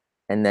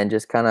 And then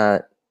just kind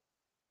of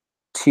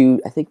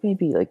I think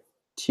maybe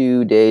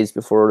 2 days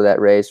before that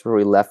race, where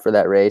we left for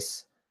that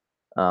race,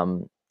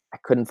 I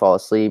couldn't fall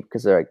asleep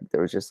because there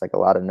was just a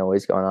lot of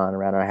noise going on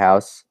around our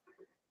house.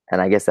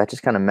 And I guess that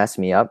just kind of messed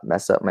up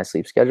my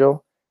sleep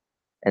schedule.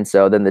 And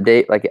so then the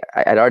day,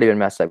 I'd already been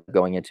messed up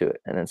going into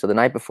it. And then so the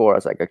night before I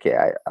was like, okay,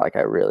 I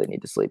really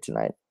need to sleep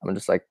tonight. I'm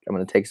just I'm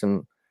going to take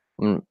I'm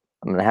going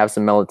to have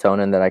some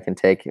melatonin that I can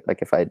take,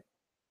 if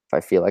I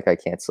feel like I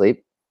can't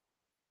sleep.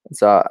 And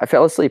so I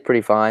fell asleep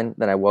pretty fine.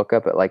 Then I woke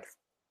up at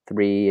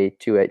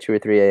 2 or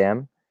 3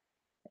 a.m.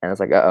 And I was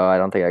like, I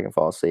don't think I can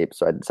fall asleep.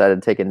 So I decided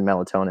to take in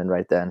melatonin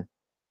right then,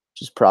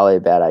 which is probably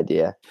a bad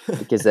idea,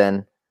 because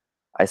then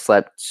I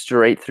slept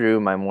straight through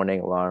my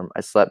morning alarm.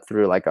 I slept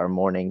through our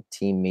morning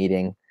team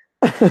meeting.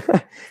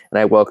 And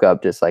I woke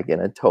up just in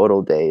a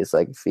total daze,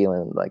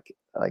 feeling like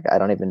I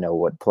don't even know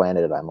what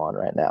planet I'm on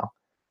right now.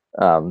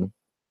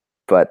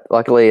 But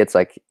luckily it's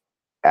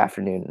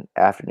afternoon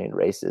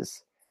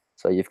races.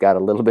 So you've got a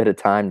little bit of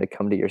time to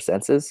come to your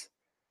senses.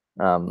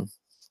 Yeah,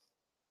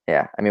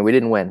 I mean, we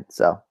didn't win,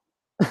 so.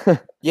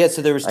 Yeah,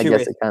 so there was 2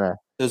 races. There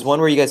was one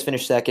where you guys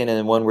finished second, and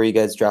then one where you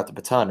guys dropped the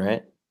baton,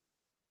 right?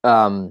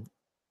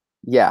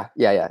 Yeah.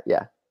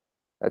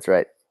 That's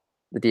right.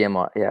 The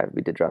DMR. Yeah,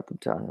 we did drop the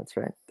baton. That's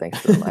right. Thanks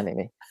for reminding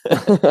me.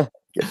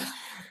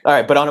 All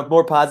right, but on a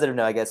more positive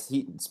note, I guess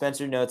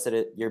Spencer notes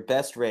that your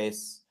best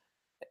race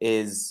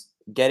is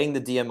getting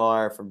the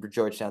DMR from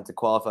Georgetown to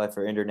qualify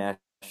for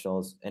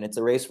internationals, and it's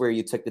a race where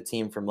you took the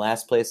team from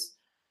last place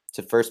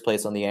to first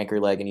place on the anchor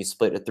leg, and you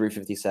split at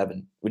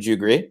 3:57. Would you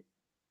agree?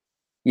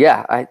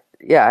 Yeah, I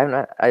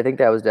think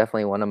that was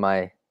definitely one of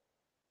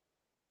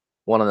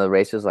the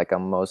races like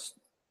I'm most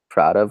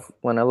proud of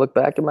when I look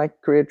back at my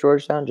career at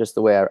Georgetown, just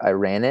the way I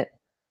ran it.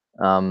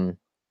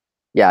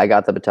 Yeah, I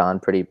got the baton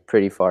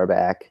pretty far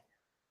back,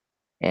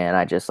 and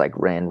I just like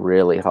ran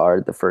really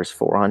hard the first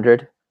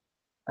 400.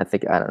 I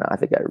don't know. I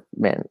think I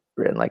ran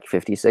like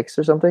 56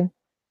 or something,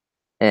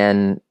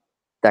 and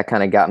that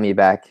kind of got me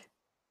back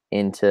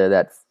into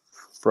that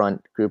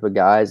front group of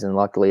guys. And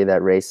luckily,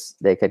 that race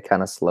they had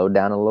kind of slowed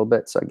down a little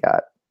bit, so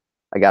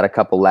I got a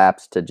couple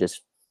laps to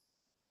just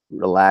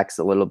relax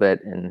a little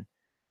bit and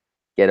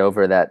get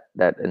over that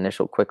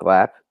initial quick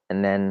lap.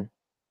 And then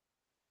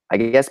I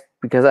guess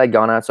because I'd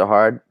gone out so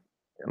hard,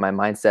 my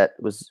mindset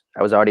was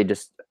I was already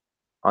just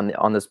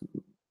on this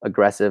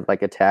aggressive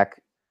like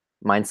attack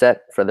mindset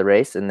for the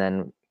race. And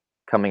then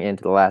coming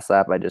into the last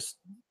lap, I just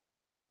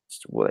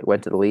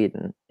went to the lead,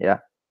 and yeah,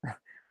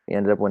 we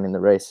ended up winning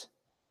the race.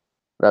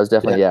 But I was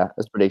definitely I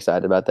was pretty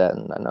excited about that,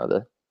 and I know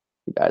the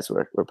guys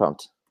were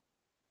pumped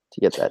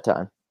to get that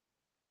time.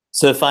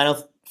 So the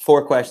final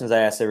 4 questions I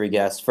ask every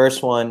guest.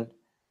 First one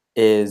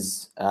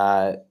is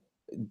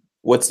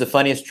what's the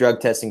funniest drug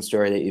testing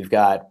story that you've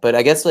got? But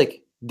I guess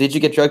like, did you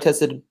get drug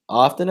tested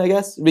often? I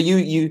guess, but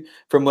you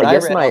from what I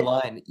read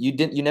online,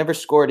 you never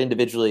scored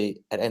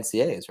individually at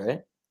NCAAs,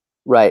 right?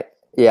 Right.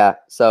 Yeah.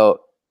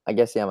 So I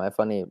guess my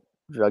funny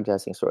drug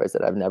testing story is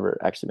that I've never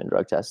actually been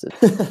drug tested.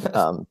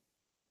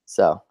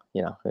 So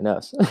who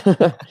knows?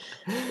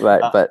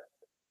 but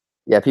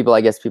yeah,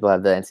 I guess people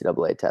have the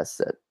NCAA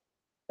tests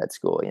at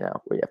school,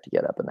 where you have to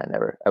get up, and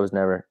I was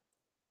never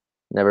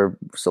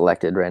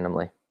selected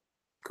randomly.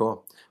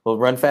 Cool. Well,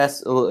 run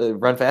fast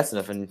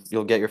enough, and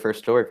you'll get your first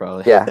story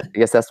probably. Yeah, I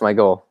guess that's my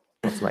goal.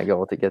 That's my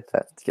goal to get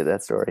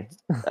that story.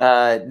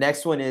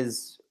 Next one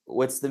is,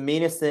 what's the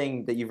meanest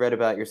thing that you've read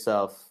about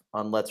yourself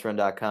on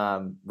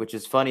LetsRun.com? Which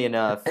is funny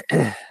enough,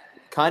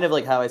 kind of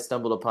like how I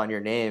stumbled upon your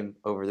name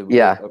over the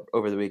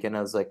weekend.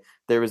 I was like,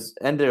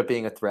 ended up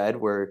being a thread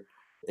where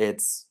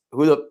it's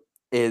Amos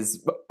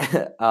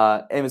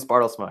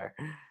Bartlesmeyer.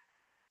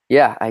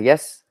 Yeah, I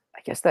guess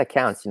that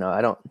counts.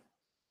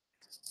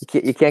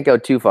 You can't go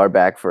too far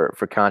back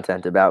for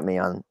content about me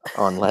on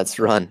Let's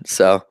Run.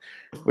 So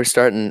we're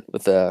starting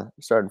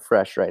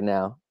fresh right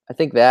now. I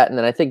think that, and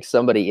then I think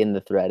somebody in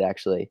the thread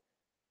actually,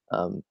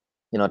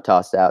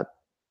 tossed out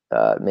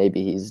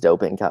maybe he's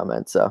doping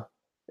comment. So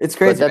it's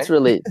crazy. But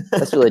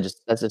that's really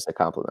just a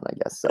compliment, I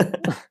guess. So.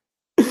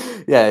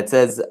 Yeah, it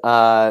says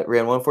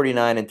ran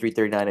 149 and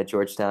 339 at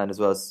Georgetown, as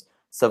well as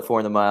sub 4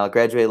 in the mile.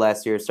 Graduated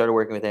last year. Started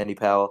working with Andy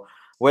Powell.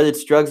 Whether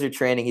it's drugs or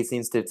training, he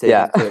seems to have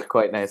taken to it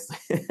quite nicely.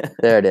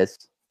 There it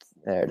is.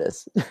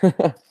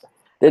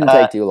 Didn't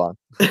take too long.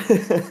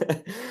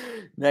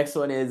 Next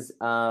one is,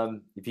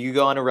 if you could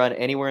go on a run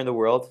anywhere in the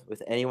world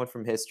with anyone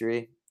from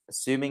history,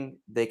 assuming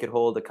they could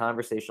hold a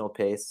conversational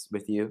pace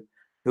with you,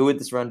 who would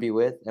this run be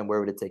with, and where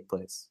would it take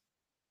place?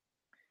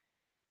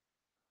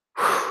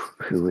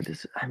 Who would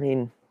this? I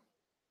mean,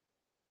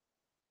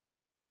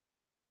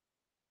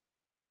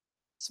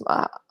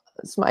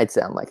 this might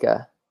sound like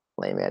a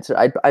lame answer.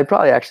 I'd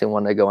probably actually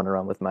want to go on a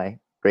run with my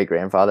great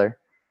grandfather,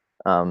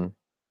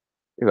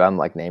 who I'm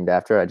like named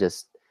after.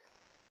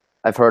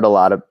 I've heard a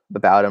lot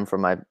about him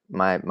from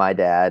my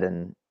dad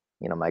and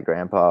my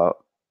grandpa,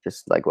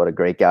 just like what a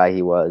great guy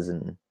he was.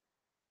 And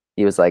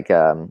he was like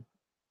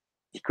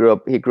he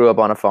grew up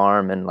on a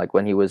farm, and like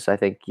when I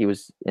think he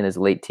was in his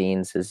late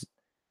teens, his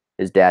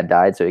dad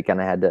died, so he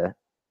kind of had to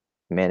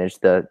manage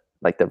the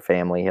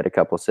family. He had a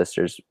couple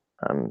sisters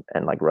and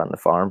like run the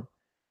farm.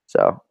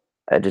 So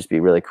it'd just be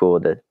really cool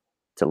to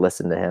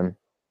listen to him.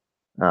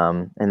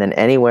 And then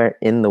anywhere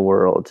in the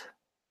world,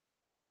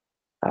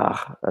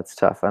 that's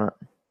tough.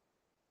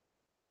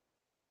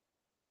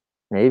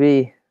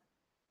 Maybe,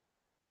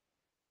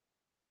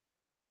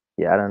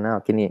 yeah, I don't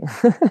know. Can you?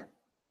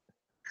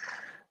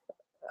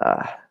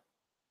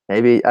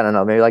 Maybe, I don't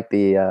know. Maybe like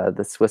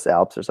the Swiss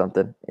Alps or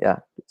something. Yeah.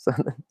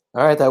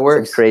 All right, that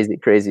works.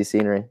 Crazy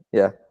scenery.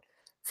 Yeah.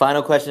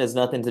 Final question has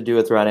nothing to do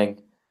with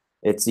running.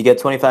 It's, you get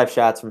 25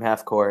 shots from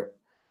half court.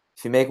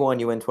 If you make one,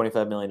 you win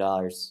 $25 million.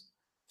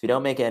 If you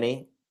don't make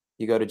any,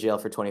 you go to jail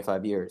for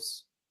 25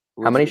 years.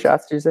 How many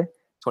shots did you say?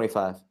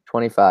 25.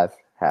 25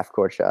 half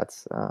court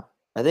shots.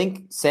 I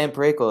think Sam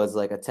Prakel has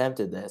like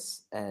attempted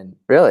this and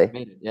really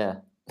made it. Yeah.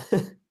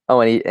 Oh,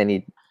 and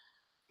he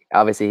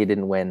obviously he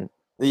didn't win.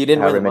 You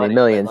didn't win the many money,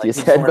 millions. Like, you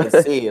said, just wanted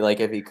to see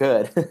like if he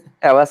could. Yeah,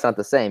 well, that's not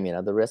the same.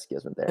 The risk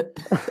isn't there.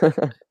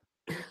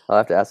 I'll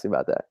have to ask you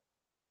about that.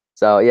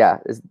 So yeah,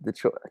 is the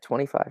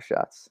 25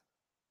 shots?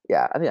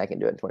 Yeah, I think I can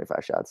do it in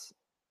 25 shots.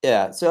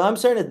 Yeah, so I'm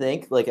starting to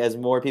think, like, as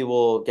more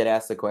people get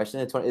asked the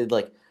question,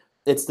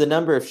 it's the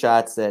number of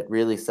shots that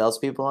really sells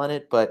people on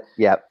it. But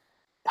yep.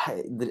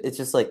 it's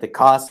just like the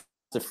cost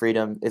of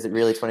freedom. Is it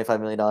really $25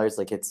 million?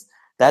 Like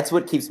that's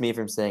what keeps me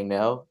from saying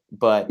no.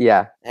 But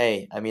Yeah,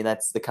 hey, I mean,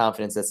 that's the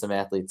confidence that some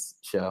athletes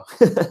show.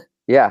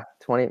 yeah,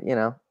 20.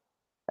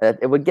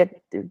 It would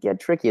get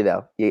tricky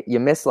though. You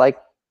miss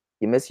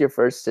your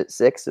first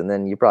 6, and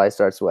then you probably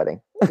start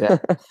sweating. Yeah.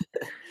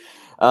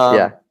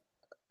 Yeah.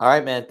 All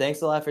right, man.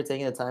 Thanks a lot for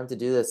taking the time to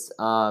do this.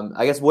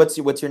 I guess what's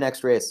your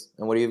next race,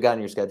 and what do you got in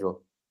your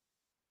schedule?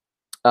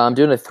 I'm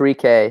doing a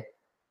 3K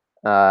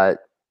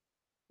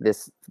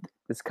this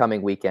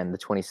coming weekend, the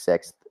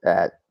 26th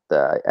at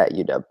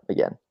UW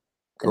again.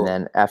 Cool. And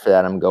then after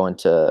that, I'm going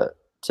to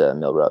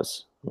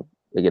Millrose.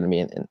 They're going to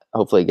be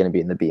hopefully going to be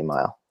in the B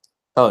mile.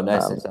 Oh,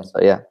 nice. So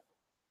yeah,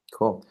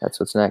 cool. That's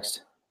what's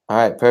next. All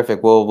right,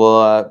 perfect.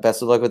 Well,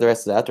 best of luck with the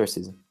rest of the outdoor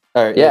season.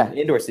 Or yeah,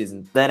 indoor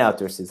season, then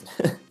outdoor season.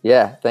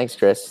 Yeah, thanks,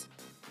 Chris.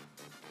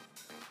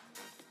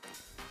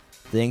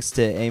 Thanks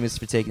to Amos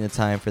for taking the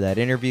time for that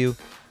interview.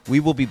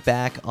 We will be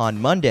back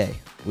on Monday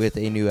with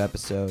a new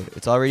episode.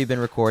 It's already been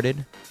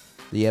recorded.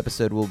 The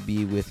episode will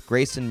be with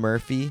Grayson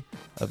Murphy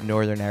of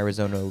Northern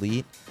Arizona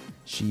Elite.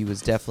 She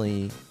was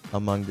definitely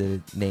among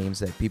the names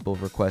that people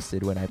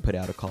requested when I put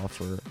out a call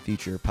for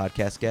future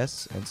podcast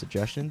guests and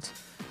suggestions.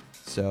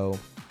 So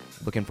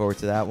looking forward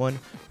to that one.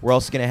 We're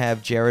also going to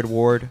have Jared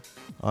Ward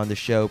on the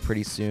show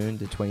pretty soon,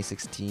 the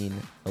 2016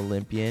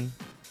 Olympian.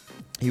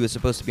 He was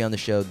supposed to be on the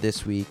show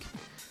this week,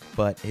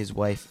 but his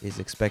wife is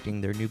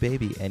expecting their new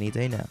baby any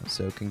day now.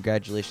 So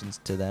congratulations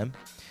to them.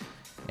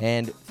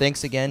 And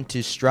thanks again to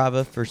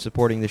Strava for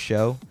supporting the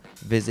show.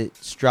 Visit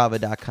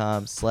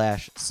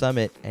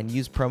strava.com/summit and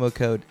use promo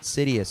code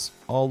CITIUS,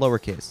 all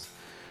lowercase,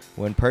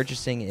 when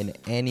purchasing an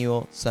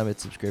annual Summit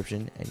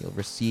subscription, and you'll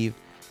receive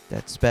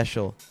that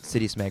special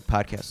Citius Mag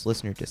podcast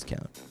listener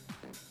discount.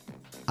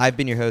 I've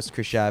been your host,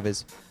 Chris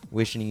Chavez,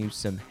 wishing you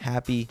some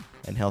happy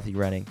and healthy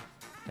running.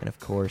 And of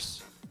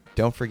course,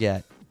 don't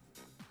forget,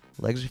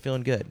 legs are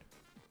feeling good,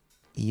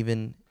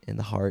 even in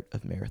the heart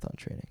of marathon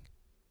training.